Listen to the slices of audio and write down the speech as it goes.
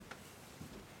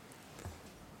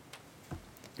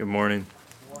Good morning.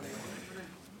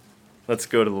 Let's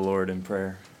go to the Lord in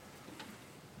prayer.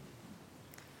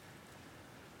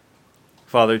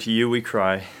 Father, to you we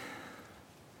cry.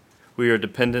 We are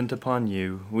dependent upon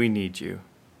you. We need you.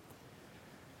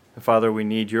 And Father, we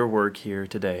need your work here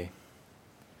today.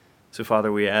 So, Father,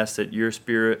 we ask that your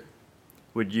Spirit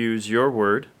would use your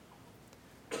word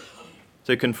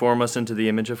to conform us into the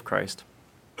image of Christ.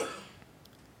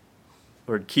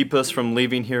 Lord, keep us from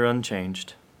leaving here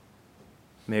unchanged.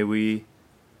 May we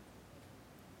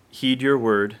heed your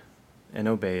word and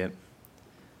obey it.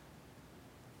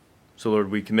 So,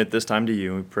 Lord, we commit this time to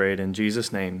you. We pray it in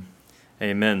Jesus' name.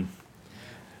 Amen.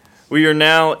 We are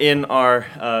now in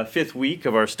our fifth week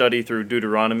of our study through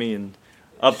Deuteronomy, and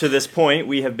up to this point,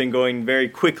 we have been going very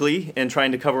quickly and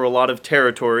trying to cover a lot of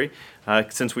territory,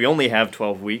 since we only have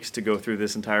 12 weeks to go through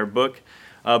this entire book.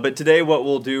 But today what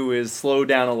we'll do is slow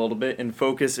down a little bit and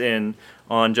focus in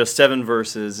on just 7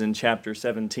 verses in chapter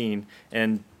 17,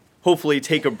 and hopefully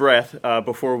take a breath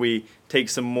before we take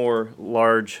some more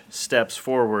large steps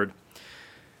forward.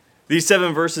 These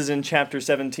 7 verses in chapter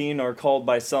 17 are called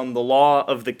by some the law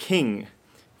of the king,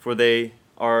 for they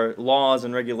are laws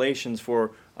and regulations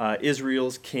for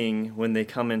Israel's king when they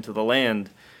come into the land.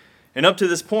 And up to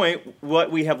this point,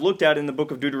 what we have looked at in the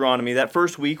book of Deuteronomy, that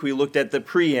first week we looked at the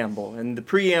preamble. And the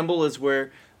preamble is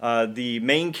where the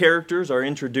main characters are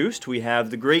introduced. We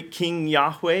have the great King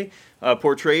Yahweh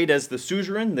portrayed as the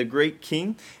suzerain, the great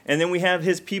king. And then we have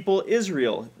his people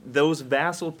Israel, those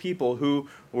vassal people who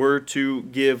were to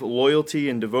give loyalty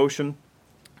and devotion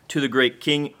to the great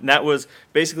king. And that was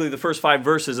basically the first 5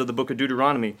 verses of the book of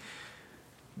Deuteronomy.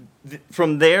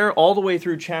 From there, all the way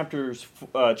through chapter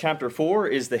 4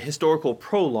 is the historical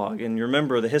prologue. And you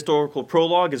remember, the historical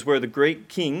prologue is where the great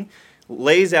king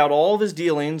lays out all of his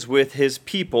dealings with his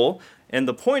people. And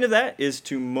the point of that is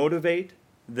to motivate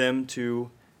them to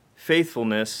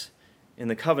faithfulness in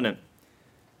the covenant.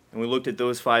 And we looked at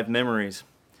those 5 memories.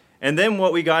 And then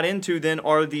what we got into then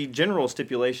are the general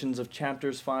stipulations of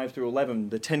chapters 5 through 11.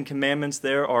 The 10 Commandments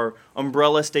there are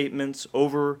umbrella statements,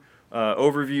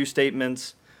 overview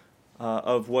statements,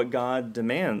 of what God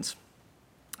demands.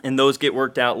 And those get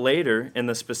worked out later in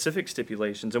the specific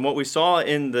stipulations. And what we saw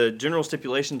in the general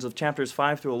stipulations of chapters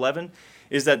 5 through 11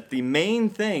 is that the main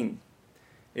thing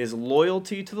is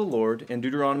loyalty to the Lord, and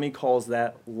Deuteronomy calls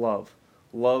that love.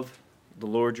 Love the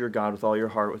Lord your God with all your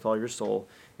heart, with all your soul,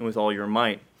 and with all your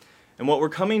might. And what we're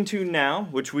coming to now,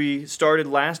 which we started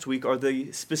last week, are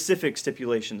the specific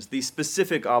stipulations, the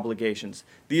specific obligations.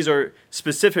 These are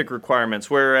specific requirements,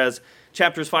 whereas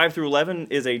chapters 5 through 11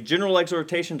 is a general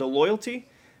exhortation to loyalty.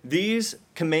 These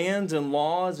commands and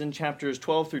laws in chapters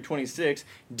 12 through 26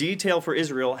 detail for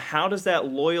Israel how does that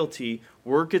loyalty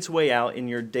work its way out in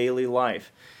your daily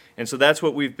life. And so that's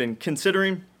what we've been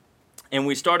considering. And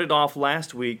we started off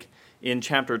last week in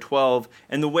chapter 12,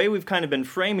 and the way we've kind of been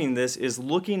framing this is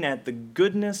looking at the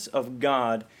goodness of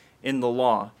God in the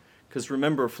law. Because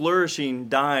remember, flourishing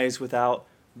dies without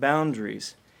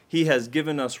boundaries. He has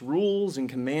given us rules and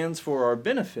commands for our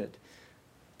benefit,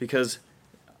 because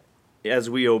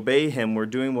as we obey him, we're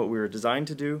doing what we were designed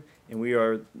to do, and we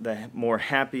are the more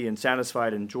happy and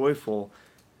satisfied and joyful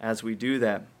as we do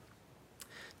that.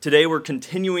 Today we're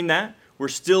continuing that. We're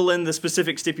still in the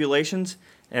specific stipulations,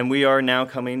 and we are now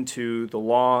coming to the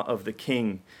law of the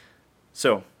king.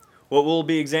 So, what we'll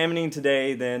be examining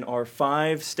today then are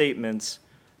 5 statements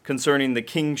concerning the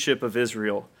kingship of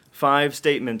Israel. 5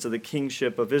 statements of the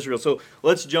kingship of Israel. So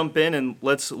let's jump in and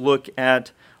let's look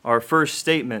at our first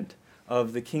statement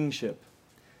of the kingship.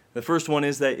 The first one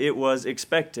is that it was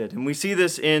expected. And we see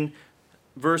this in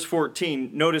verse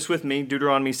 14. Notice with me,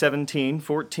 Deuteronomy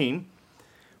 17:14.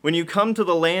 When you come to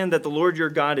the land that the Lord your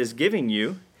God is giving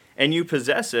you, and you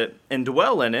possess it and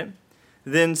dwell in it,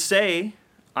 then say,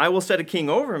 I will set a king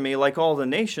over me like all the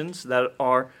nations that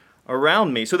are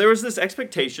around me. So there was this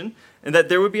expectation, and that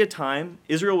there would be a time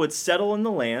Israel would settle in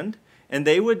the land, and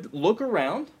they would look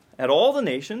around at all the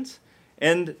nations,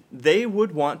 and they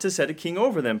would want to set a king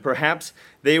over them. Perhaps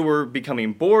they were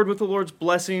becoming bored with the Lord's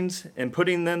blessings and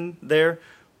putting them there,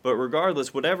 but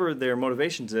regardless, whatever their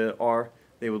motivations are,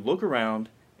 they would look around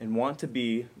and want to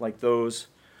be like those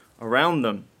around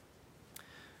them.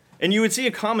 And you would see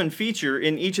a common feature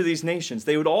in each of these nations.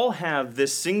 They would all have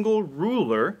this single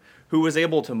ruler who was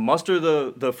able to muster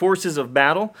the forces of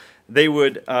battle. They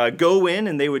would go in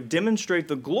and they would demonstrate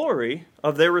the glory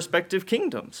of their respective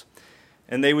kingdoms.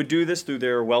 And they would do this through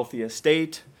their wealthy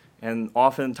estate and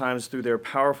oftentimes through their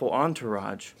powerful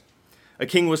entourage. A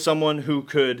king was someone who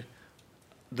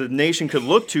the nation could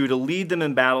look to lead them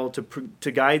in battle,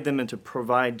 to guide them and to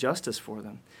provide justice for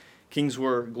them. Kings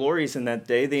were glorious in that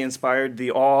day. They inspired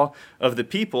the awe of the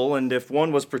people, and if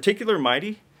one was particularly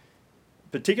mighty,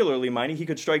 he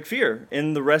could strike fear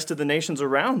in the rest of the nations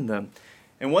around them.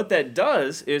 And what that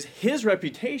does is his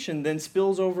reputation then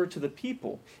spills over to the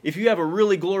people. If you have a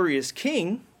really glorious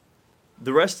king,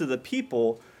 the rest of the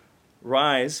people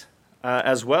rise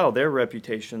as well. Their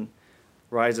reputation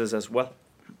rises as well.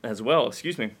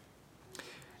 And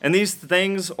these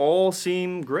things all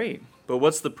seem great. But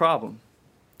what's the problem?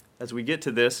 As we get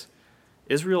to this,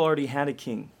 Israel already had a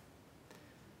king.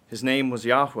 His name was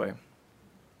Yahweh.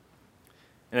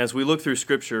 And as we look through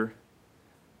Scripture,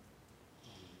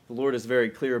 the Lord is very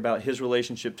clear about his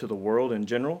relationship to the world in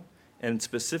general and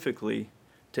specifically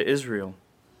to Israel.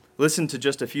 Listen to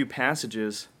just a few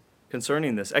passages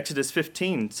concerning this. Exodus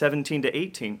 15, 17 to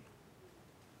 18.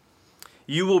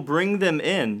 You will bring them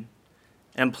in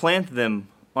and plant them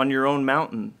on your own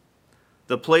mountain,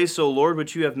 the place, O Lord,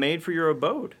 which you have made for your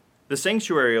abode, the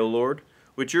sanctuary, O Lord,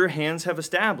 which your hands have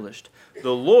established.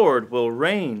 The Lord will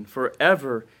reign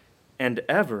forever and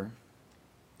ever.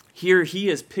 Here he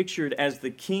is pictured as the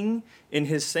king in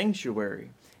his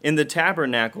sanctuary. In the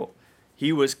tabernacle,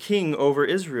 he was king over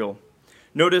Israel.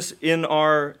 Notice in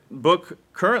our book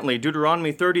currently,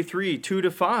 Deuteronomy 33,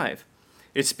 2-5,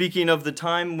 it's speaking of the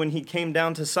time when he came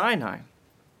down to Sinai.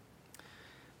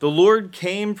 The Lord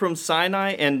came from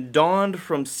Sinai and dawned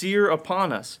from Seir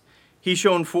upon us. He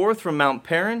shone forth from Mount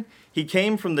Paran. He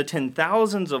came from the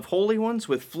 10,000s of holy ones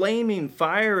with flaming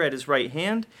fire at his right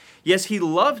hand. Yes, he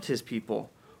loved his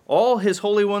people. All his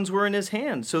holy ones were in his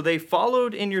hand, so they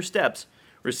followed in your steps,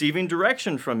 receiving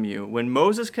direction from you when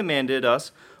Moses commanded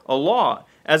us a law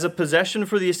as a possession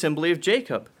for the assembly of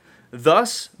Jacob.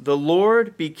 Thus the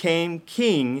Lord became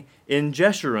king in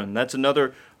Jeshurun. That's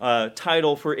another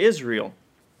title for Israel.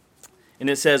 And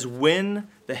it says, when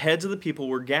the heads of the people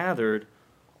were gathered,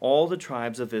 all the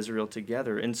tribes of Israel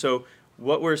together. And so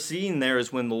what we're seeing there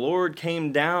is when the Lord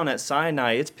came down at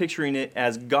Sinai, it's picturing it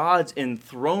as God's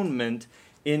enthronement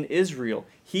in Israel.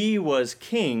 He was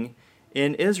king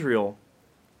in Israel.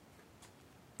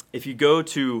 If you go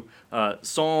to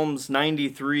Psalms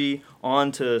 93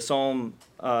 on to Psalm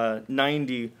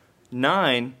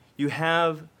 99, you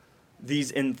have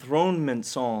these enthronement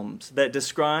psalms that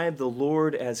describe the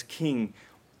Lord as king.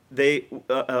 A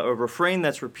refrain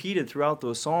that's repeated throughout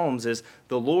those psalms is,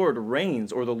 the Lord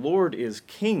reigns, or the Lord is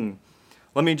king.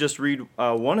 Let me just read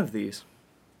one of these.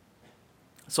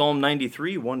 Psalm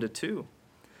 93, 1-2.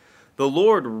 The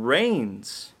Lord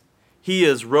reigns. He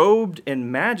is robed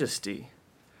in majesty.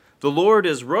 The Lord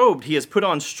is robed. He has put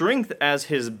on strength as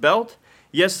his belt.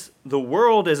 Yes, the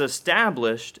world is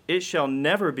established. It shall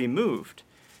never be moved.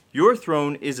 Your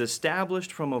throne is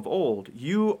established from of old.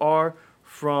 You are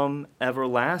from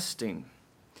everlasting.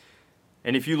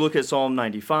 And if you look at Psalm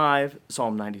 95,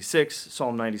 Psalm 96,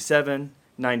 Psalm 97,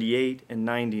 98, and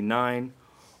 99,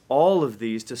 all of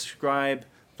these describe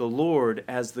the Lord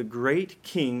as the great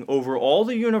king over all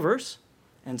the universe,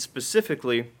 and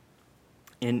specifically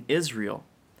in Israel.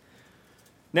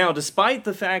 Now, despite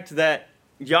the fact that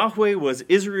Yahweh was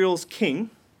Israel's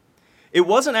king, it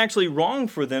wasn't actually wrong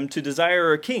for them to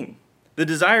desire a king. The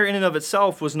desire in and of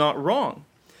itself was not wrong.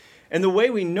 And the way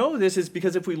we know this is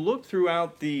because if we look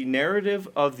throughout the narrative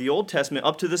of the Old Testament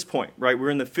up to this point, right, we're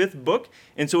in the 5th book,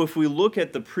 and so if we look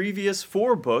at the previous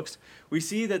 4 books, we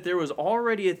see that there was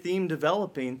already a theme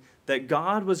developing that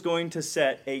God was going to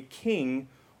set a king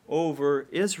over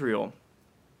Israel.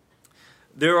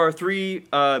 There are 3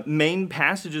 main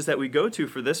passages that we go to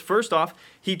for this. First off,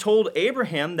 he told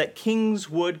Abraham that kings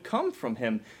would come from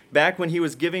him back when he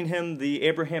was giving him the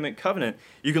Abrahamic covenant.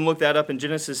 You can look that up in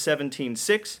Genesis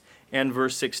 17:6 and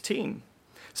verse 16.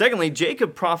 Secondly,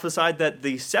 Jacob prophesied that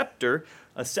a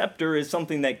scepter is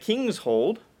something that kings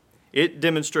hold. It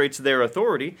demonstrates their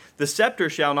authority. The scepter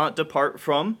shall not depart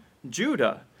from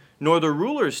Judah, nor the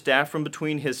ruler's staff from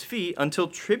between his feet until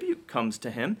tribute comes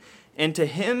to him. And to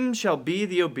him shall be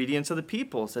the obedience of the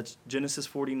peoples. That's Genesis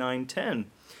 49:10.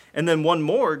 And then one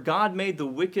more, God made the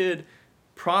wicked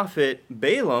prophet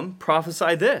Balaam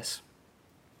prophesy this.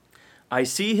 I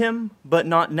see him, but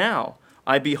not now.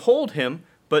 I behold him,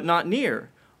 but not near.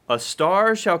 A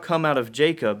star shall come out of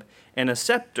Jacob, and a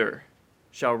scepter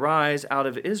shall rise out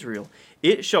of Israel.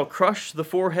 It shall crush the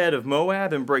forehead of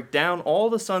Moab and break down all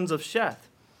the sons of Sheth.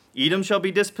 Edom shall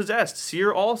be dispossessed.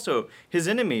 Seir also, his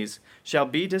enemies, shall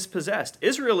be dispossessed.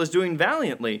 Israel is doing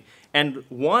valiantly, and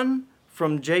one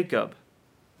from Jacob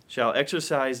shall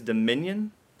exercise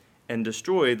dominion and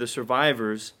destroy the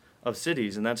survivors of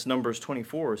cities. And that's Numbers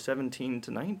 24,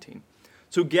 17-19.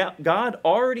 So God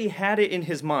already had it in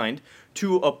his mind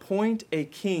to appoint a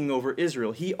king over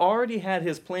Israel. He already had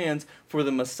his plans for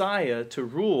the Messiah to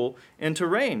rule and to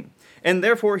reign. And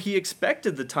therefore, he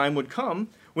expected the time would come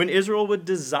when Israel would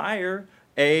desire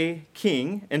a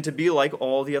king and to be like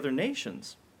all the other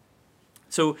nations.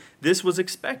 So this was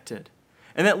expected.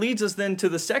 And that leads us then to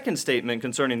the second statement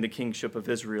concerning the kingship of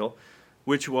Israel,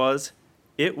 which was,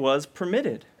 it was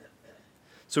permitted.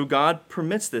 So God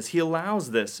permits this. He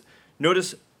allows this.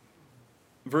 Notice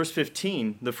verse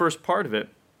 15, the first part of it.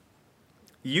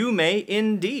 You may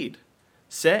indeed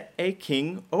set a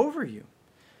king over you.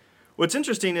 What's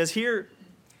interesting is here,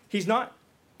 he's not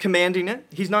commanding it,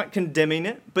 he's not condemning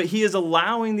it, but he is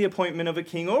allowing the appointment of a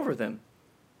king over them.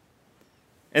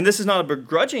 And this is not a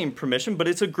begrudging permission, but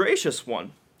it's a gracious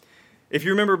one. If you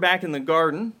remember back in the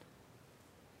garden,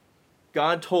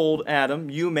 God told Adam,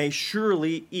 you may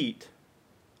surely eat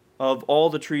of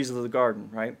all the trees of the garden,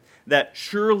 right? That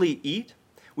surely eat,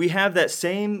 we have that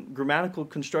same grammatical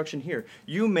construction here.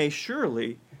 You may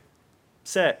surely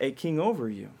set a king over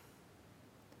you.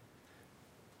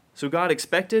 So God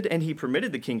expected and he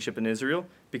permitted the kingship in Israel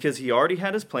because he already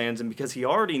had his plans and because he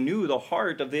already knew the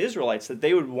heart of the Israelites, that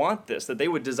they would want this, that they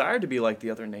would desire to be like the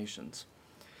other nations.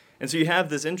 And so you have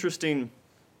this interesting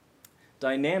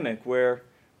dynamic where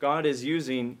God is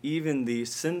using even the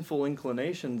sinful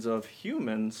inclinations of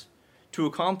humans to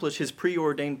accomplish his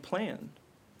preordained plan.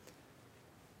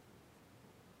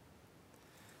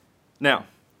 Now,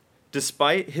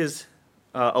 despite his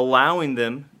allowing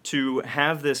them to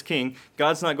have this king,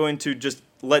 God's not going to just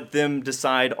let them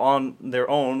decide on their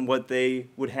own what they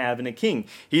would have in a king.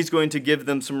 He's going to give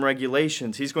them some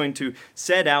regulations. He's going to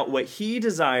set out what he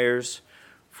desires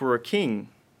for a king.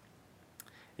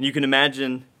 And you can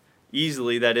imagine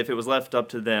easily that if it was left up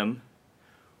to them,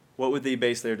 what would they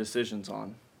base their decisions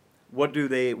on? What do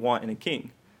they want in a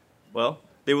king? Well,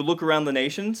 they would look around the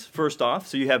nations, first off,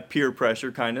 so you have peer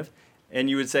pressure, kind of, and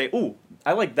you would say, ooh,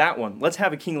 I like that one. Let's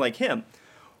have a king like him.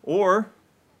 Or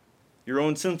your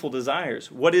own sinful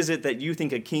desires. What is it that you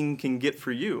think a king can get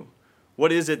for you?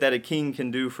 What is it that a king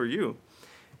can do for you?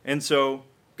 And so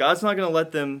God's not going to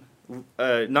let them,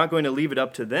 not going to leave it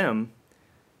up to them.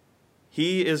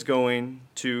 He is going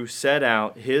to set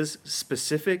out his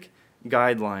specific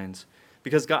guidelines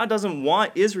because God doesn't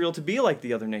want Israel to be like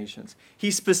the other nations.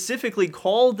 He specifically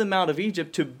called them out of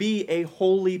Egypt to be a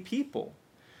holy people,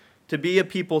 to be a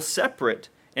people separate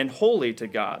and holy to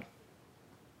God.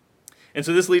 And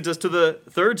so this leads us to the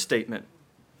third statement.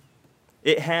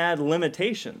 It had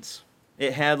limitations.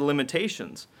 It had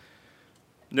limitations.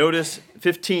 Notice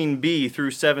 15b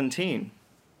through 17.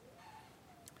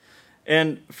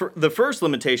 And for the first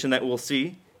limitation that we'll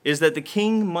see is that the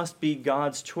king must be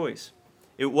God's choice.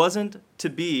 It wasn't to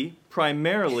be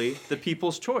primarily the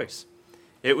people's choice.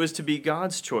 It was to be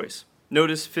God's choice.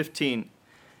 Notice 15.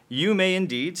 You may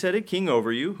indeed set a king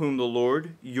over you, whom the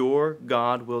Lord your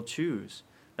God will choose.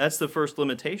 That's the first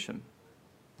limitation.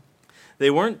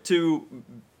 They weren't to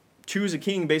choose a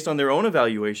king based on their own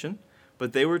evaluation,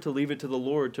 but they were to leave it to the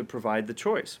Lord to provide the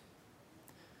choice.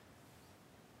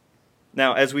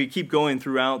 Now, as we keep going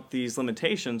throughout these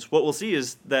limitations, what we'll see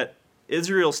is that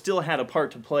Israel still had a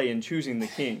part to play in choosing the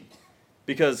king,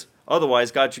 because otherwise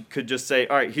God could just say,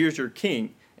 all right, here's your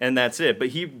king, and that's it. But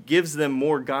he gives them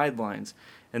more guidelines,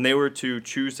 and they were to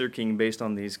choose their king based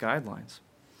on these guidelines.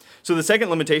 So the second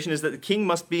limitation is that the king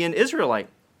must be an Israelite.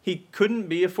 He couldn't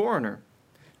be a foreigner.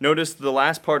 Notice the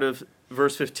last part of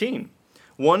verse 15.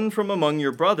 One from among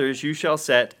your brothers you shall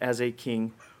set as a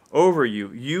king over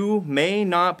you. You may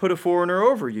not put a foreigner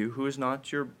over you who is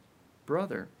not your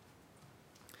brother.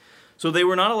 So they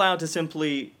were not allowed to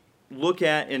simply look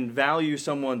at and value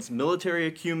someone's military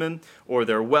acumen or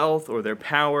their wealth or their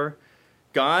power.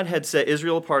 God had set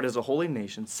Israel apart as a holy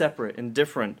nation, separate and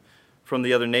different from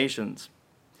the other nations.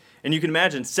 And you can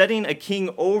imagine setting a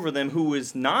king over them who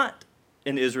is not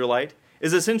an Israelite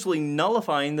is essentially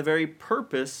nullifying the very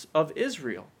purpose of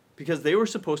Israel, because they were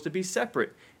supposed to be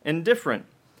separate and different.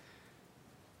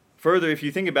 Further, if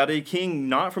you think about it, a king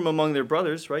not from among their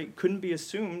brothers, right, couldn't be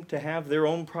assumed to have their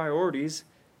own priorities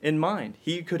in mind.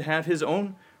 He could have his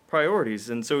own priorities.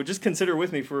 And so just consider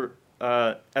with me for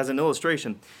as an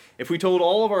illustration. If we told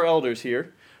all of our elders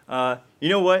here, you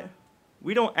know what?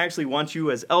 We don't actually want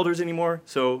you as elders anymore,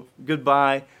 so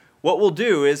goodbye. What we'll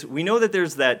do is, we know that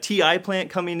there's that TI plant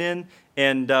coming in,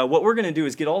 and what we're going to do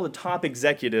is get all the top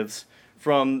executives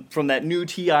from that new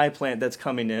TI plant that's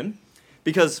coming in,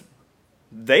 because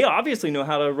they obviously know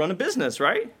how to run a business,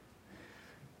 right?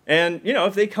 And,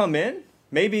 if they come in,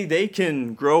 Maybe they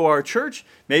can grow our church.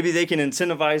 Maybe they can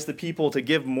incentivize the people to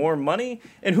give more money.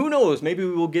 And who knows, maybe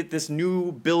we will get this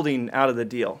new building out of the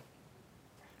deal.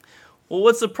 Well,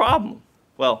 what's the problem?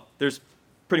 Well, there's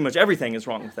pretty much everything is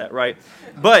wrong with that, right?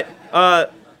 But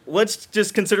let's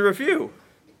just consider a few.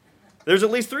 There's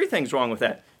at least 3 things wrong with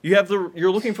that.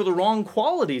 You're looking for the wrong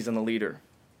qualities in the leader.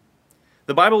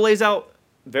 The Bible lays out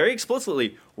very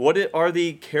explicitly what are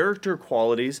the character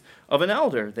qualities of an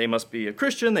elder. They must be a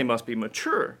Christian. They must be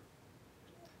mature.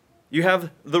 You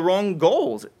have the wrong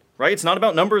goals, right? It's not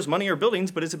about numbers, money, or buildings,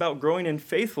 but it's about growing in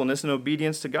faithfulness and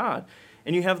obedience to God.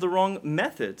 And you have the wrong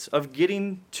methods of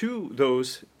getting to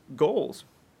those goals.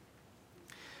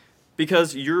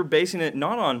 Because you're basing it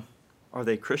not on, are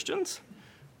they Christians?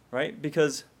 Right?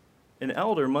 Because an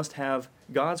elder must have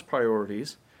God's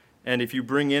priorities. And if you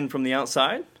bring in from the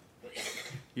outside,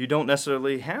 you don't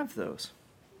necessarily have those.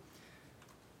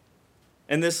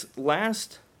 And this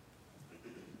last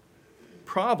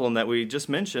problem that we just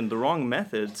mentioned, the wrong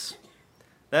methods,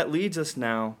 that leads us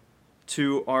now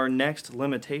to our next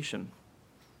limitation.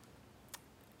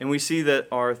 And we see that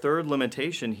our third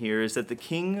limitation here is that the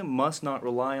king must not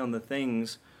rely on the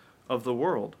things of the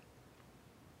world.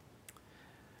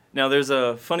 Now, there's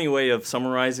a funny way of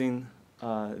summarizing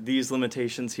these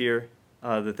limitations here,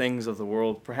 the things of the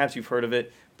world. Perhaps you've heard of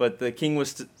it, but the king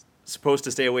was supposed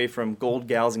to stay away from gold,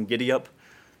 gals, and giddy-up,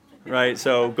 right?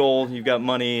 So gold, you've got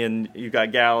money, and you've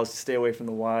got gals, stay away from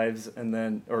the wives, and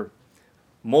then, or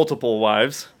multiple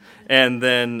wives, and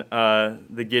then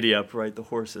the giddy-up, right, the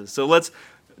horses. So let's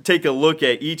take a look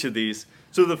at each of these.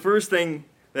 So the first thing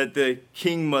that the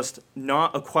king must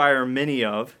not acquire many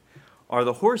of are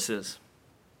the horses.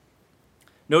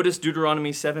 Notice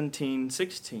Deuteronomy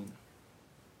 17:16.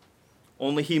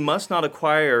 Only he must not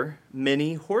acquire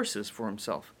many horses for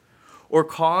himself, or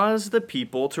cause the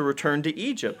people to return to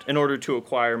Egypt in order to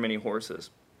acquire many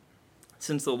horses.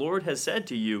 Since the Lord has said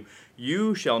to you,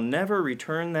 you shall never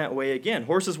return that way again.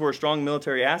 Horses were a strong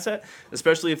military asset,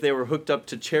 especially if they were hooked up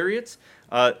to chariots.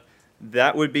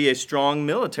 That would be a strong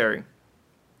military.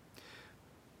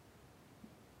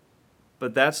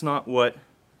 But that's not what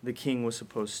the king was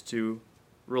supposed to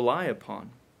rely upon.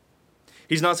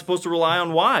 He's not supposed to rely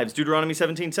on wives, Deuteronomy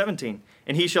 17:17.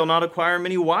 And he shall not acquire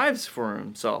many wives for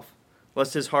himself,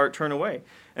 lest his heart turn away.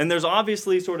 And there's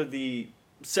obviously sort of the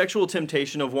sexual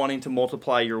temptation of wanting to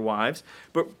multiply your wives,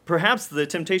 but perhaps the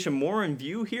temptation more in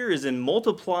view here is in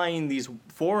multiplying these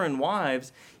foreign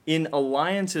wives in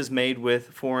alliances made with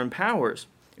foreign powers.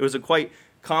 It was a quite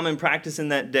common practice in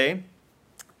that day.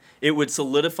 It would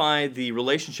solidify the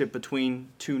relationship between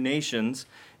two nations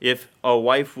if a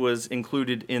wife was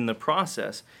included in the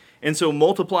process. And so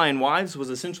multiplying wives was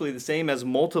essentially the same as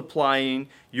multiplying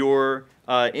your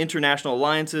international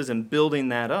alliances and building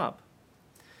that up.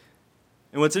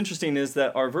 And what's interesting is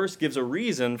that our verse gives a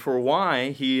reason for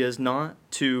why he is not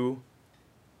to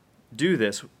do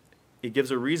this. It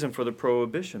gives a reason for the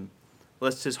prohibition,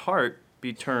 lest his heart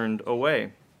be turned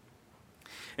away.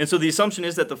 And so the assumption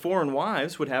is that the foreign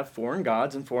wives would have foreign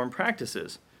gods and foreign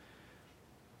practices.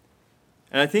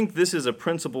 And I think this is a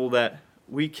principle that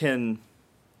we can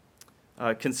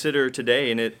consider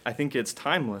today, and I think it's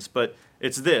timeless, but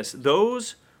it's this.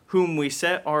 Those whom we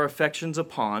set our affections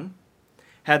upon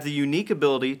have the unique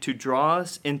ability to draw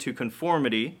us into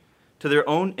conformity to their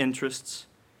own interests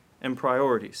and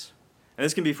priorities. And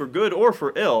this can be for good or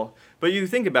for ill, but you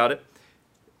think about it.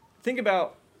 Think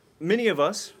about many of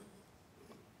us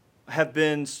have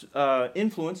been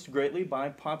influenced greatly by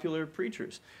popular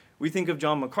preachers. We think of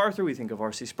John MacArthur, we think of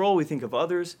R.C. Sproul, we think of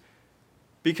others,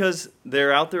 because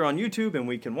they're out there on YouTube and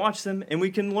we can watch them and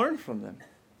we can learn from them.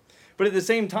 But at the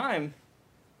same time,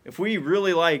 if we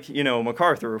really like,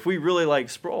 MacArthur, if we really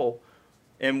like Sproul,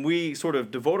 and we sort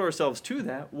of devote ourselves to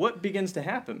that, what begins to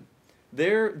happen?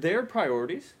 Their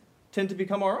priorities tend to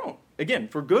become our own. Again,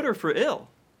 for good or for ill.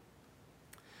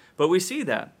 But we see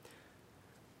that.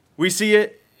 We see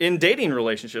it in dating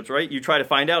relationships, right? You try to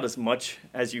find out as much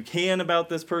as you can about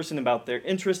this person, about their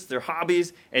interests, their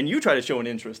hobbies, and you try to show an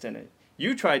interest in it.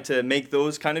 You try to make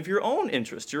those kind of your own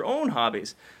interests, your own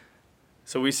hobbies.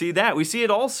 So we see that. We see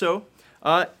it also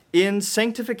in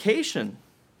sanctification.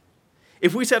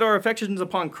 If we set our affections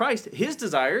upon Christ, his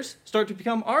desires start to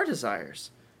become our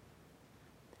desires.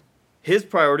 His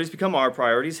priorities become our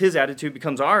priorities, his attitude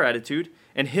becomes our attitude,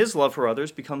 and his love for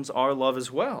others becomes our love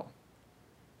as well.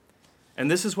 And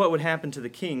this is what would happen to the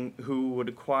king who would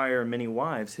acquire many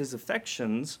wives. His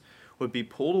affections would be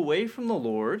pulled away from the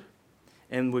Lord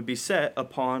and would be set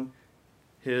upon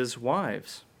his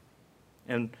wives.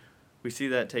 And we see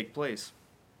that take place.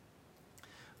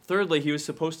 Thirdly, he was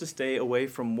supposed to stay away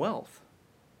from wealth.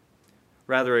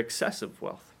 rather excessive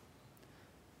wealth.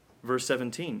 Verse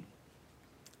 17,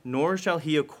 nor shall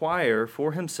he acquire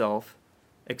for himself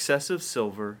excessive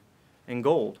silver and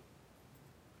gold.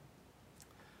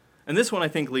 And this one I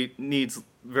think needs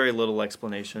very little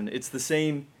explanation. It's the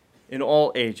same in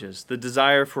all ages, the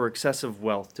desire for excessive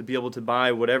wealth, to be able to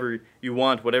buy whatever you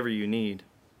want, whatever you need.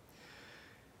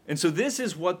 And so this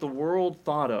is what the world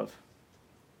thought of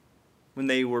when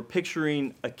they were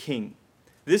picturing a king.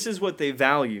 This is what they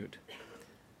valued.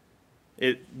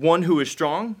 One who is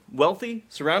strong, wealthy,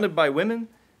 surrounded by women,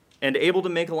 and able to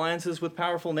make alliances with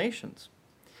powerful nations.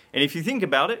 And if you think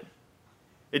about it,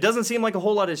 it doesn't seem like a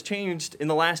whole lot has changed in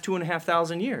the last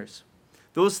 2,500 years.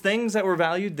 Those things that were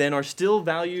valued then are still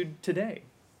valued today.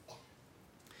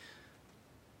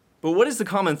 But what is the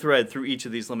common thread through each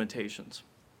of these limitations?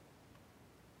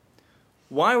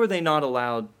 Why were they not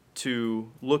allowed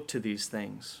to look to these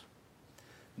things?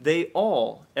 They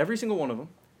all, every single one of them,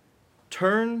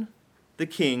 turn the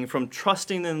king from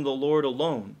trusting in the Lord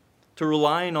alone to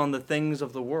relying on the things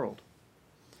of the world.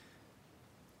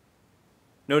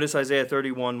 Notice Isaiah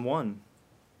 31:1.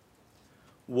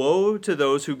 Woe to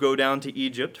those who go down to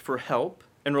Egypt for help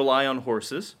and rely on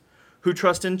horses, who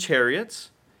trust in chariots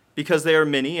because they are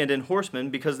many, and in horsemen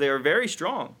because they are very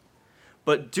strong,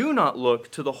 but do not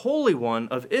look to the Holy One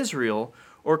of Israel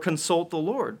or consult the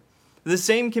Lord. The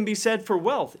same can be said for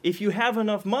wealth. If you have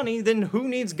enough money, then who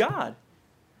needs God?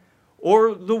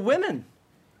 Or the women.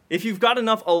 If you've got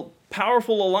enough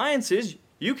powerful alliances,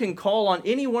 you can call on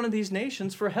any one of these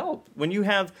nations for help. When you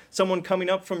have someone coming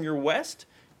up from your west,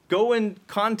 go and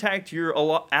contact your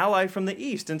ally from the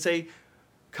east and say,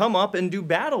 come up and do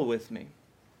battle with me.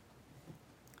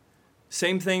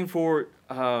 Same thing for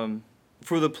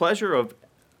the pleasure of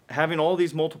having all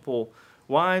these multiple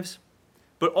wives.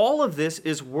 But all of this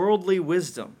is worldly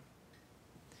wisdom.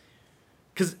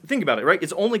 Because think about it, right?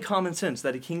 It's only common sense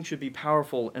that a king should be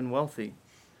powerful and wealthy.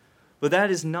 But that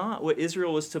is not what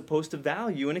Israel was supposed to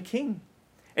value in a king.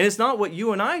 And it's not what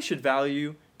you and I should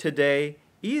value today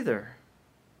either.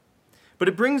 But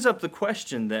it brings up the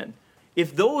question then,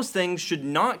 if those things should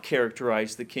not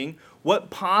characterize the king, what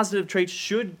positive traits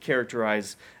should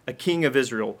characterize a king of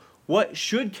Israel? What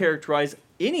should characterize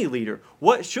any leader?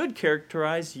 What should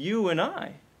characterize you and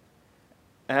I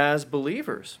as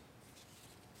believers?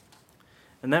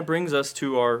 And that brings us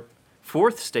to our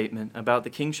fourth statement about the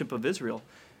kingship of Israel.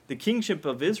 The kingship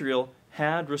of Israel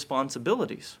had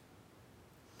responsibilities.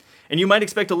 And you might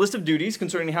expect a list of duties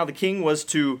concerning how the king was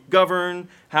to govern,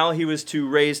 how he was to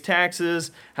raise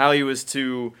taxes, how he was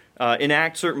to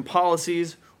enact certain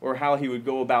policies, or how he would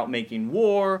go about making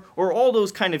war, or all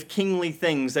those kind of kingly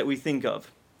things that we think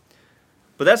of.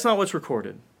 But that's not what's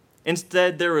recorded.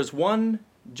 Instead, there is one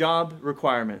job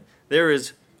requirement. There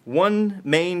is one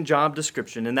main job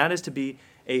description, and that is to be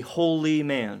a holy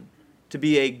man, to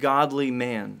be a godly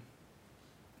man.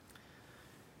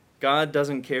 God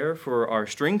doesn't care for our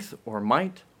strength or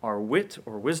might, our wit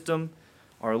or wisdom,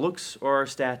 our looks or our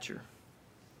stature.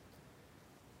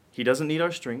 He doesn't need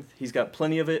our strength. He's got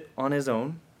plenty of it on his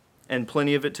own and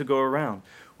plenty of it to go around.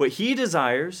 What he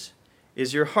desires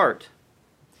is your heart.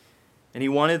 And he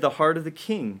wanted the heart of the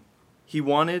king. He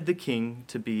wanted the king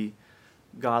to be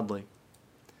godly.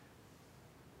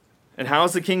 And how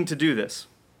is the king to do this?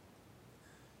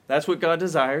 That's what God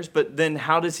desires, but then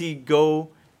how does he go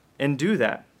and do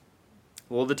that?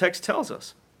 Well, the text tells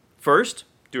us. First,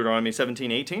 Deuteronomy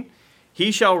 17:18,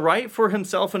 he shall write for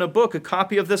himself in a book a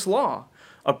copy of this law,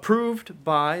 approved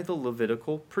by the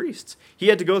Levitical priests. He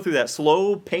had to go through that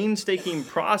slow, painstaking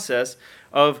process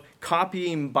of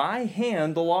copying by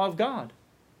hand the law of God.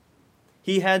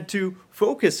 He had to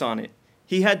focus on it.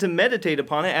 He had to meditate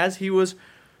upon it as he was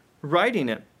writing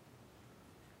it.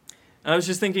 And I was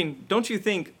just thinking, don't you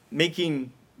think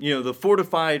making, the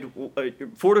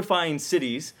fortifying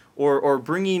cities or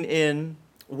bringing in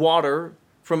water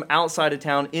from outside of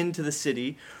town into the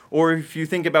city, or if you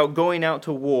think about going out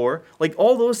to war, like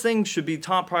all those things should be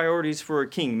top priorities for a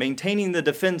king, maintaining the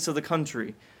defense of the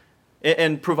country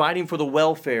and providing for the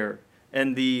welfare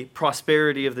and the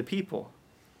prosperity of the people.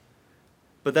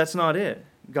 But that's not it.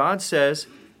 God says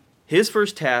his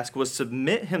first task was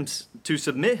to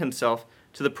submit himself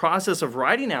to the process of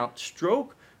writing out,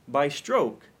 stroke by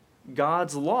stroke,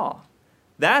 God's law.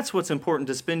 That's what's important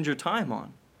to spend your time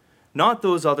on, not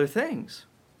those other things.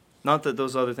 Not that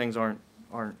those other things aren't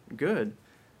good,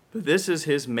 but this is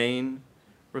his main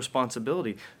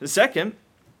responsibility. The second,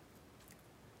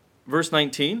 verse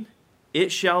 19,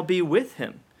 it shall be with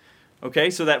him.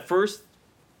 Okay, so that first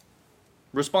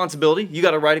responsibility, you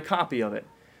got to write a copy of it.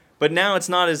 But now it's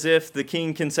not as if the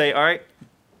king can say, all right,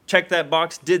 check that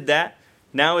box, did that.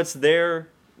 Now it's there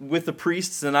with the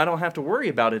priests and I don't have to worry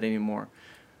about it anymore.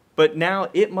 But now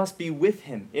it must be with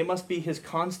him. It must be his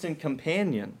constant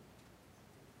companion.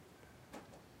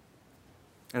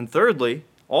 And thirdly,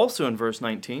 also in verse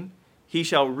 19, he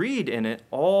shall read in it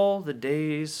all the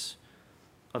days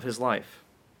of his life.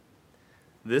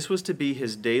 This was to be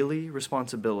his daily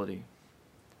responsibility.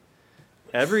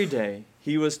 Every day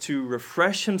he was to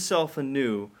refresh himself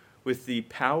anew with the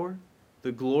power,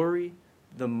 the glory,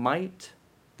 the might,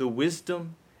 the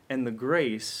wisdom, and the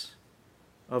grace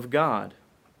of God.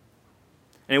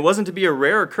 And it wasn't to be a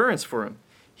rare occurrence for him.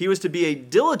 He was to be a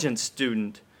diligent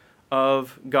student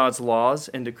of God's laws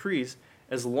and decrees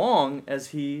as long as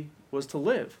he was to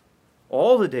live,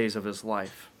 all the days of his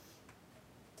life.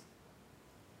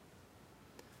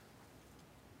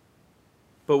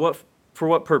 But for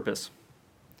what purpose?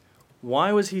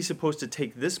 Why was he supposed to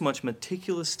take this much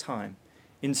meticulous time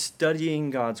in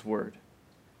studying God's word?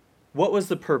 What was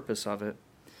the purpose of it?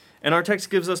 And our text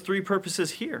gives us three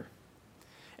purposes here.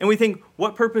 And we think,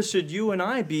 what purpose should you and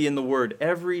I be in the word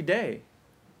every day?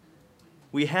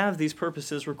 We have these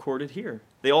purposes recorded here.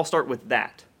 They all start with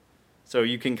that. So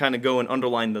you can kind of go and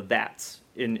underline the that's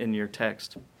in your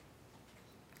text.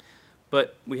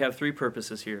 But we have three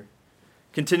purposes here.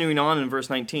 Continuing on in verse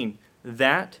 19,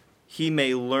 that he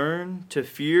may learn to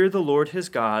fear the Lord his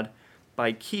God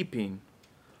by keeping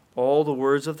all the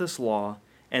words of this law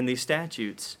and these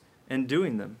statutes and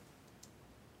doing them.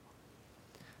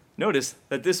 Notice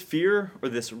that this fear or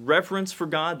this reverence for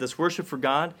God, this worship for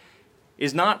God,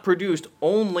 is not produced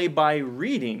only by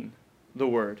reading the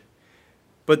word,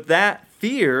 but that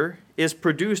fear is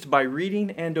produced by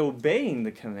reading and obeying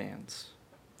the commands.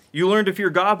 You learn to fear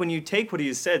God when you take what he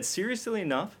has said seriously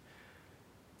enough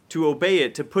to obey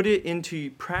it, to put it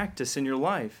into practice in your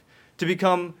life, to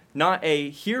become not a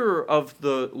hearer of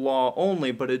the law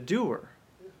only, but a doer.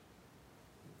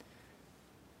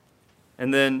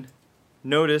 And then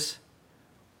notice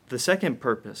the second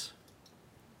purpose,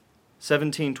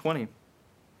 17:20,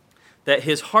 that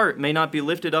his heart may not be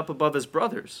lifted up above his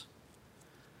brothers.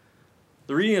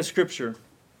 The reading of Scripture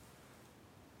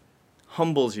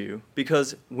humbles you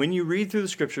because when you read through the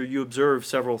Scripture, you observe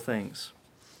several things.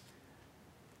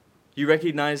 You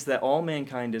recognize that all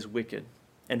mankind is wicked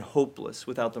and hopeless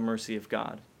without the mercy of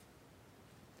God.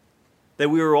 That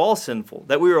we are all sinful,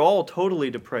 that we are all totally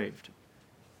depraved,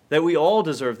 that we all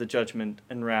deserve the judgment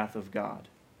and wrath of God.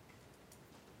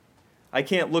 I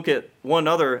can't look at one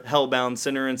other hell-bound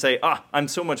sinner and say, I'm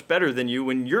so much better than you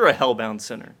when you're a hell-bound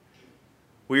sinner.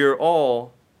 We are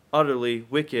all utterly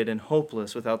wicked and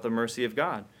hopeless without the mercy of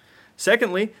God.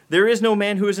 Secondly, there is no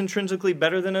man who is intrinsically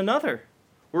better than another.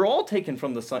 We're all taken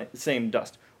from the same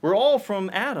dust. We're all from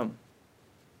Adam.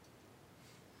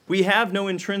 We have no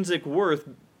intrinsic worth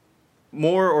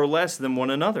more or less than one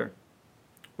another.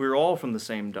 We're all from the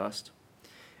same dust.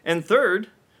 And third,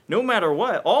 no matter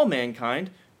what, all mankind,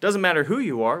 doesn't matter who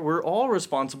you are, we're all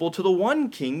responsible to the one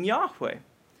King, Yahweh.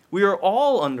 We are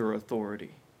all under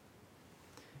authority.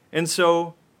 And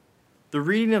so, the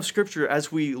reading of Scripture,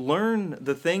 as we learn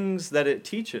the things that it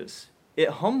teaches, it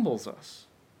humbles us.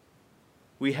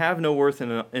 We have no worth in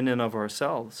and of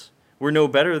ourselves. We're no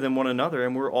better than one another,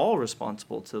 and we're all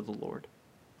responsible to the Lord.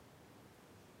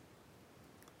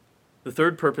 The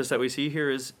third purpose that we see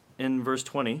here is in verse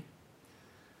 20,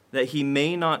 that he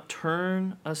may not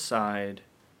turn aside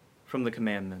from the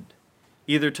commandment,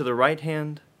 either to the right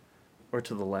hand or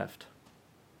to the left.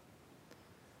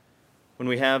 When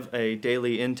we have a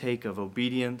daily intake of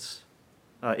obedience,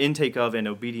 and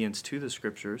obedience to the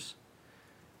Scriptures,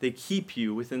 they keep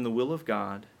you within the will of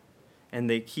God, and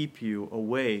they keep you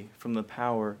away from the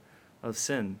power of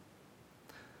sin.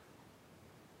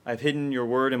 I've hidden your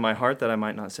word in my heart that I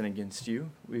might not sin against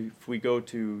you. If we go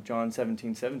to John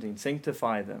 17:17,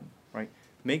 sanctify them, right?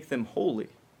 Make them holy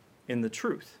in the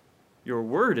truth. Your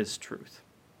word is truth.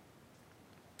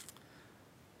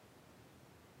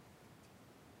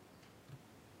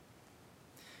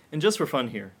 And just for fun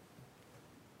here,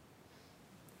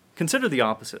 consider the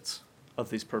opposites of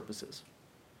these purposes.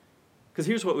 Because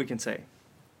here's what we can say.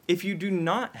 If you do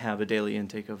not have a daily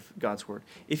intake of God's word,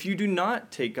 if you do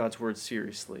not take God's word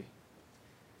seriously,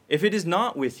 if it is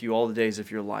not with you all the days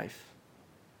of your life,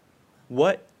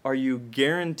 what are you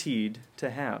guaranteed to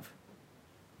have?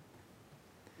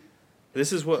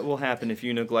 This is what will happen if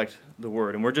you neglect the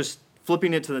word. And we're just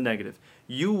flipping it to the negative.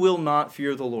 You will not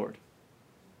fear the Lord.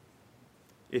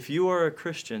 If you are a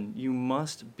Christian, you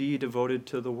must be devoted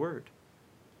to the word.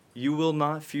 You will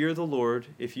not fear the Lord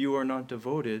if you are not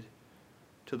devoted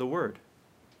to the word.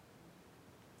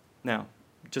 Now,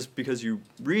 just because you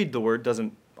read the word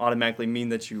doesn't automatically mean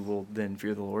that you will then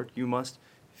fear the Lord. You must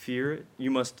fear it.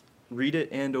 You must read it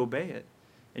and obey it.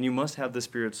 And you must have the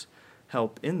Spirit's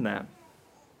help in that.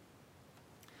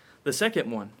 The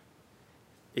second one,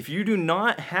 if you do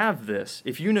not have this,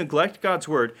 if you neglect God's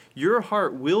word, your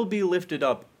heart will be lifted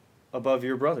up above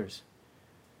your brothers.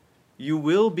 You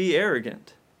will be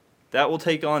arrogant. That will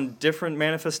take on different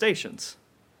manifestations.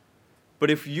 But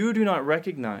if you do not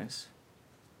recognize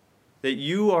that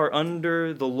you are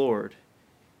under the Lord,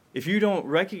 if you don't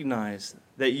recognize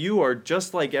that you are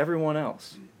just like everyone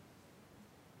else,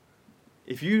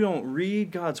 if you don't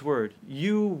read God's word,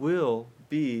 you will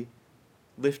be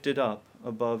lifted up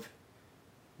above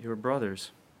your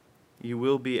brothers. You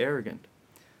will be arrogant.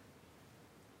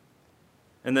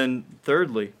 And then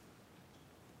thirdly,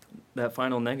 that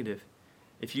final negative,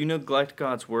 if you neglect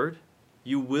God's word,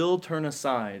 you will turn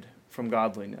aside from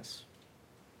godliness.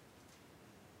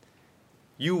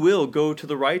 You will go to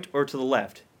the right or to the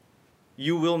left.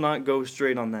 You will not go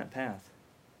straight on that path.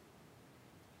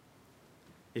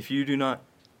 If you do not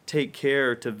take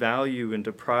care to value and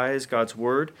to prize God's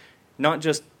word, not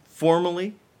just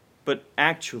formally, but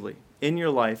actually in your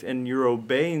life, and you're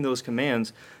obeying those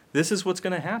commands, this is what's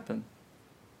going to happen.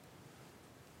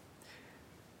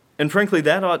 And frankly,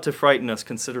 that ought to frighten us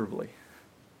considerably,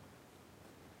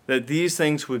 that these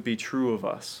things would be true of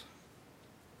us.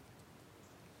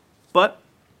 But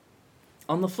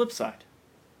on the flip side,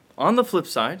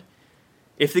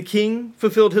 if the king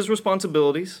fulfilled his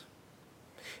responsibilities,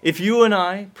 if you and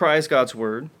I prize God's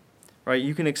word, right,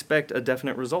 you can expect a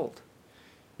definite result.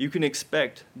 You can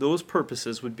expect those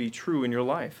purposes would be true in your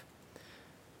life.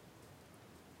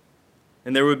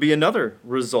 And there would be another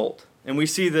result. And we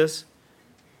see this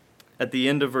at the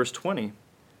end of verse 20.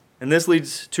 And this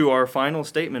leads to our final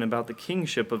statement about the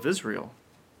kingship of Israel.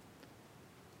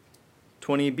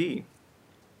 20b.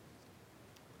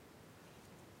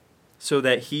 So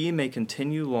that he may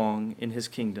continue long in his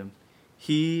kingdom,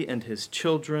 he and his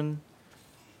children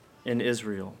in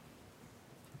Israel.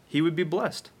 He would be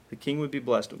blessed. The king would be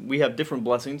blessed. We have different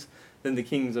blessings than the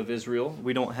kings of Israel.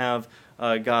 We don't have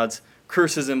God's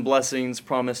curses and blessings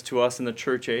promised to us in the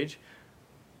church age.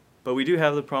 But we do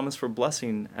have the promise for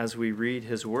blessing as we read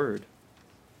his word.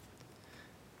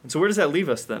 And so where does that leave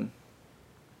us then?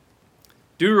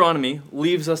 Deuteronomy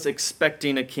leaves us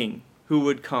expecting a king who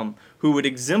would come, who would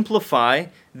exemplify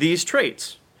these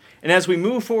traits. And as we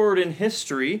move forward in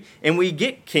history and we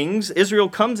get kings, Israel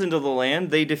comes into the land,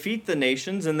 they defeat the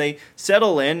nations and they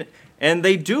settle in, and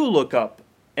they do look up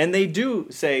and they do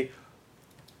say,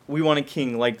 we want a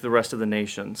king like the rest of the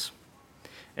nations.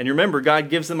 And remember, God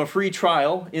gives them a free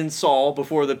trial in Saul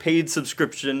before the paid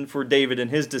subscription for David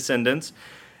and his descendants.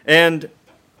 And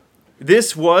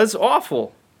this was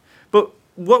awful. But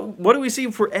what do we see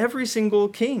for every single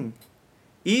king?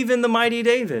 Even the mighty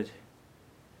David.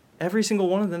 Every single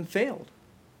one of them failed.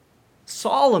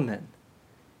 Solomon,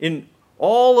 in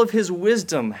all of his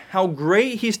wisdom, how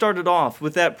great he started off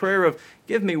with that prayer of,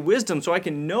 give me wisdom so I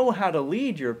can know how to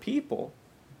lead your people.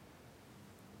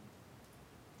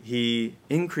 He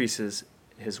increases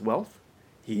his wealth,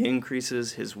 he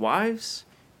increases his wives,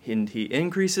 and he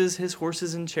increases his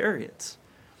horses and chariots.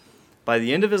 By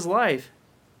the end of his life,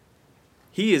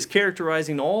 he is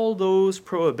characterizing all those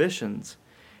prohibitions.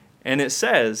 And it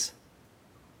says,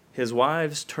 his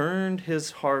wives turned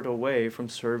his heart away from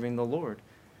serving the Lord.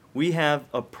 We have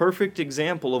a perfect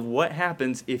example of what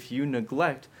happens if you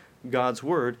neglect God's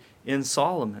word in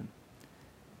Solomon.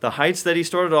 The heights that he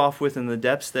started off with and the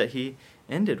depths that he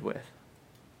ended with.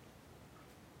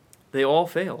 They all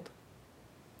failed.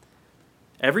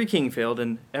 Every king failed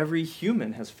and every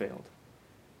human has failed.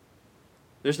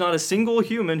 There's not a single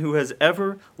human who has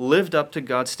ever lived up to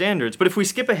God's standards. But if we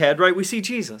skip ahead, right, we see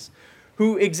Jesus,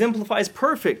 who exemplifies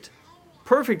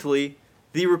perfectly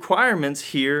the requirements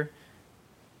here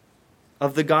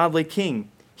of the godly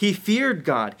king. He feared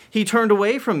God. He turned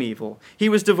away from evil. He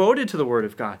was devoted to the word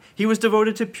of God. He was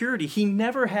devoted to purity. He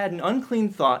never had an unclean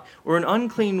thought or an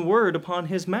unclean word upon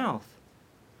his mouth.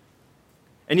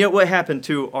 And yet what happened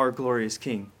to our glorious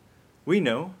king? We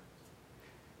know.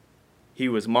 He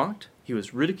was mocked. He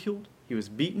was ridiculed. He was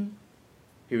beaten.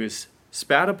 He was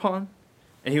spat upon.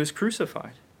 And he was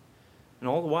crucified. And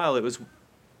all the while it was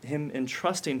him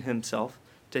entrusting himself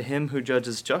to him who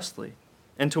judges justly.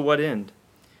 And to what end?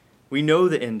 We know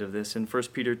the end of this in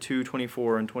 1 Peter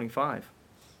 2:24 and 25.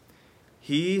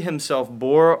 He himself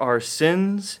bore our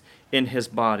sins in his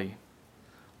body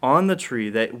on the tree,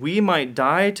 that we might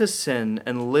die to sin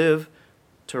and live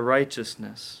to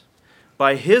righteousness.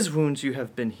 By his wounds you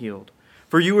have been healed.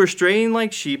 For you were straying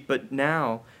like sheep, but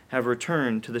now have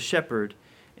returned to the shepherd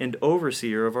and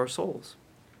overseer of our souls.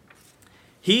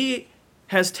 He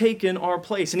has taken our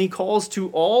place, and he calls to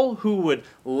all who would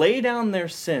lay down their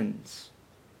sins,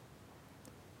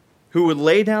 who would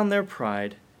lay down their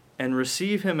pride, and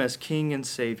receive him as King and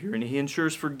Savior. And he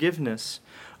ensures forgiveness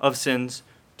of sins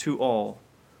to all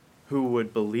who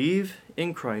would believe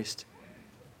in Christ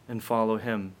and follow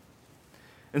him.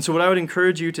 And so what I would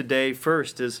encourage you today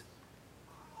first is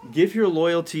give your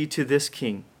loyalty to this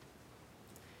King.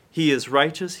 He is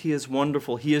righteous, he is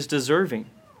wonderful, he is deserving.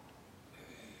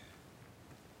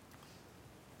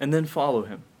 And then follow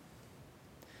him.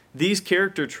 These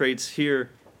character traits here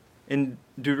in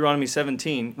Deuteronomy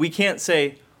 17, we can't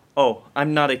say, oh,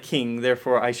 I'm not a king,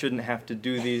 therefore I shouldn't have to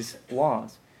do these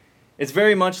laws. It's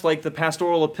very much like the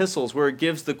pastoral epistles where it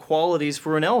gives the qualities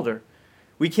for an elder.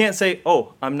 We can't say,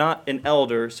 oh, I'm not an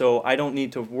elder, so I don't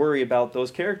need to worry about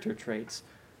those character traits.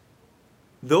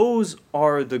 Those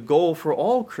are the goal for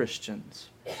all Christians.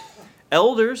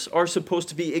 Elders are supposed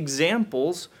to be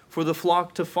examples for the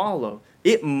flock to follow.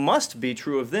 It must be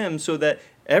true of them so that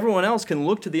everyone else can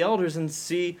look to the elders and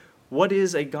see what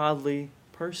is a godly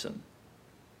person.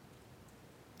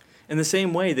 In the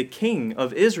same way, the king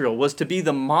of Israel was to be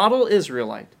the model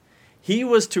Israelite. He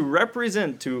was to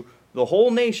represent to the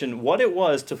whole nation what it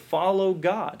was to follow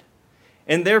God.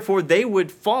 And therefore, they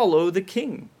would follow the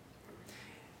king.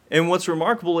 And what's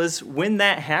remarkable is when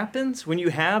that happens, when you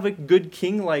have a good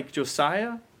king like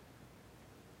Josiah,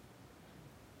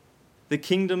 the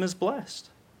kingdom is blessed.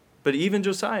 But even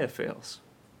Josiah fails.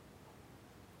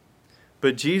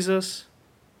 But Jesus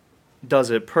does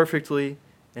it perfectly,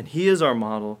 and he is our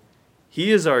model.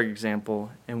 He is our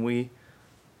example, and we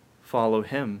follow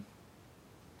him.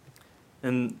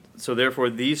 And so therefore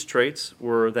these traits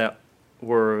were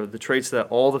the traits that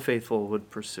all the faithful would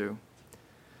pursue.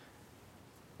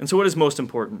 And so what is most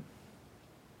important?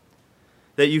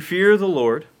 That you fear the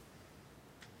Lord,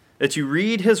 that you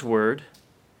read his word,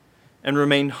 and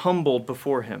remain humbled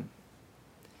before him.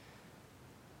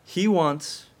 He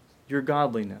wants your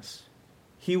godliness.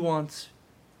 He wants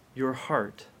your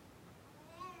heart.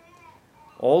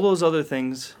 All those other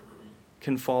things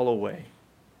can fall away.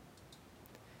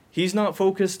 He's not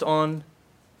focused on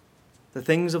the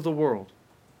things of the world.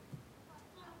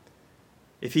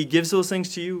 If he gives those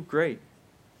things to you, great.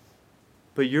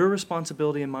 But your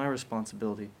responsibility and my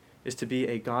responsibility is to be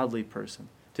a godly person,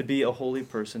 to be a holy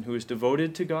person who is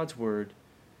devoted to God's word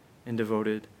and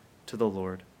devoted to the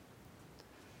Lord.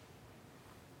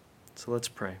 So let's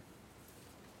pray.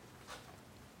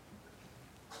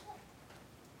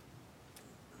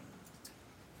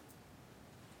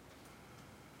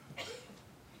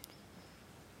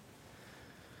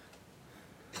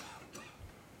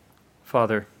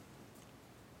 Father,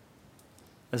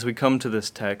 as we come to this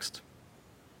text,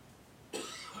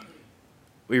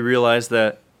 we realize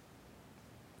that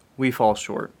we fall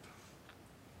short.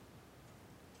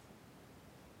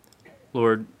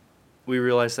 Lord, we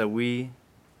realize that we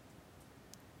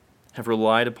have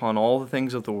relied upon all the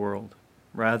things of the world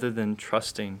rather than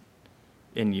trusting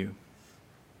in you.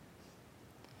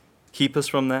 Keep us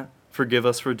from that. Forgive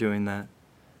us for doing that.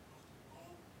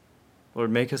 Lord,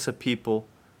 make us a people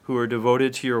who are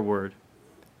devoted to your word.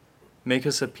 Make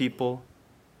us a people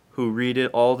who read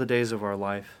it all the days of our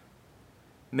life.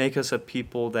 Make us a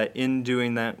people that in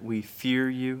doing that we fear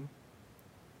you.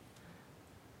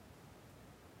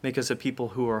 Make us a people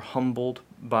who are humbled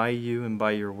by you and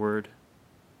by your word.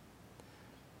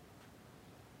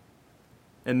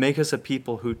 And make us a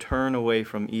people who turn away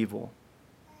from evil,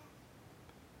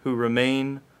 who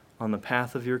remain on the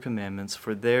path of your commandments,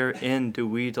 for therein do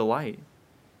we delight.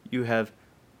 You have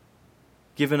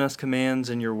given us commands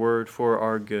in your word for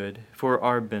our good, for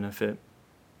our benefit.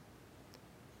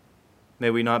 May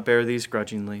we not bear these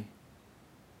grudgingly,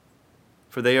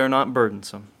 for they are not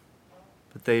burdensome,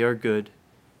 but they are good,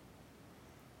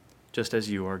 just as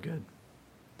you are good.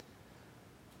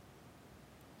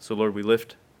 So, Lord, we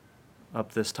lift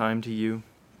up this time to you.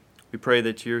 We pray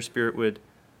that your Spirit would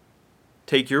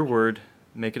take your word,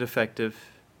 make it effective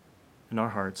in our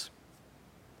hearts.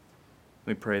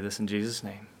 We pray this in Jesus'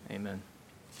 name. Amen.